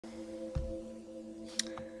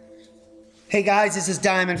Hey guys, this is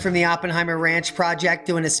Diamond from the Oppenheimer Ranch Project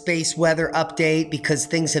doing a space weather update because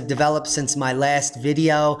things have developed since my last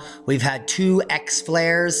video. We've had two X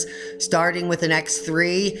flares, starting with an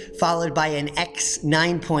X3, followed by an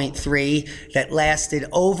X9.3 that lasted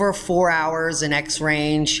over 4 hours in X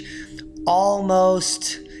range,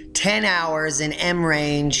 almost 10 hours in M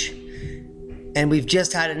range, and we've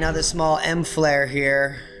just had another small M flare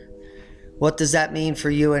here. What does that mean for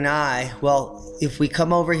you and I? Well, if we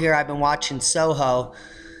come over here, I've been watching Soho,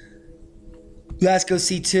 LASCO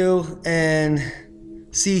C2 and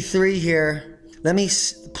C3 here. Let me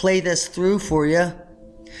play this through for you.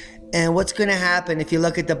 And what's gonna happen if you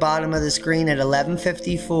look at the bottom of the screen at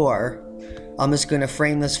 11:54, I'm just gonna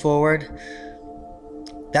frame this forward.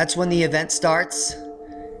 That's when the event starts.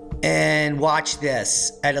 And watch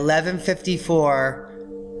this, at 11:54,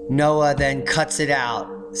 NOAA then cuts it out.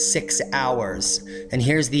 6 hours, and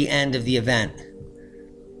here's the end of the event.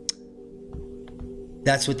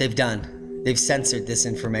 That's what they've done. They've censored this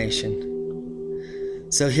information.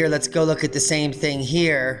 So here, let's go look at the same thing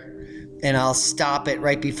here, and I'll stop it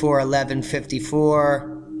right before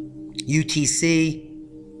 11:54 UTC,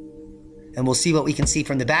 and we'll see what we can see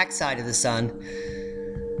from the backside of the sun.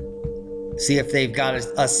 See if they've got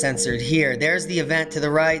us censored here. There's the event to the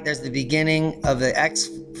right. There's the beginning of the X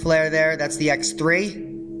flare there. That's the X3.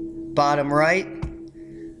 Bottom right,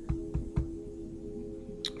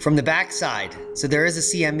 from the backside. So there is a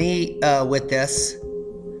CME with this,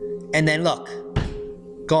 and then look,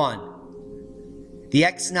 gone. The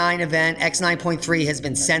X9 event, X9.3 has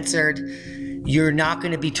been censored. You're not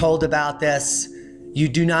going to be told about this. You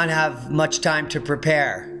do not have much time to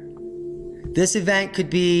prepare. This event could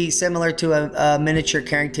be similar to a miniature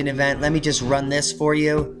Carrington event. Let me just run this for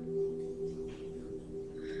you.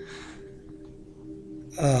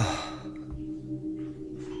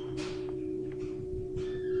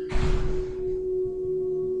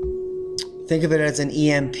 Think of it as an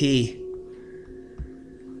EMP.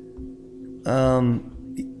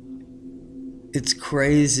 It's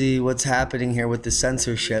crazy what's happening here with the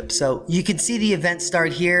censorship. So you can see the event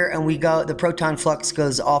start here, and the proton flux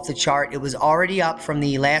goes off the chart. It was already up from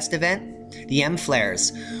the last event, the M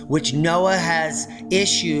flares, which NOAA has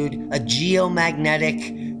issued a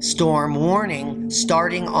geomagnetic storm warning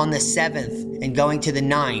starting on the 7th and going to the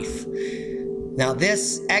 9th. Now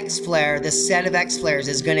this X flare, this set of X flares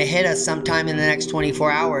is going to hit us sometime in the next 24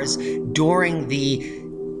 hours during the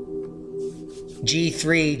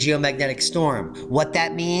G3 geomagnetic storm. What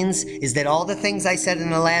that means is that all the things I said in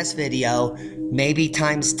the last video, maybe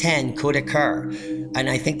times 10, could occur. And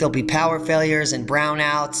I think there'll be power failures and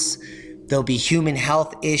brownouts. There'll be human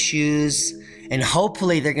health issues. And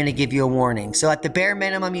hopefully they're going to give you a warning. So at the bare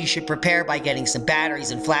minimum, you should prepare by getting some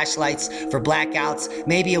batteries and flashlights for blackouts,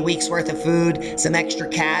 maybe a week's worth of food, some extra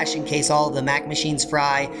cash in case all of the Mac machines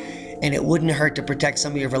fry, and it wouldn't hurt to protect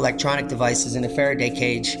some of your electronic devices in a Faraday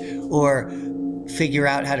cage, or figure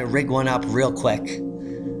out how to rig one up real quick.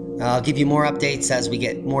 I'll give you more updates as we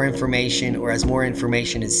get more information, or as more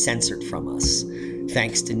information is censored from us,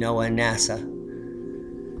 thanks to NOAA and NASA.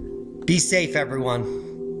 Be safe, everyone.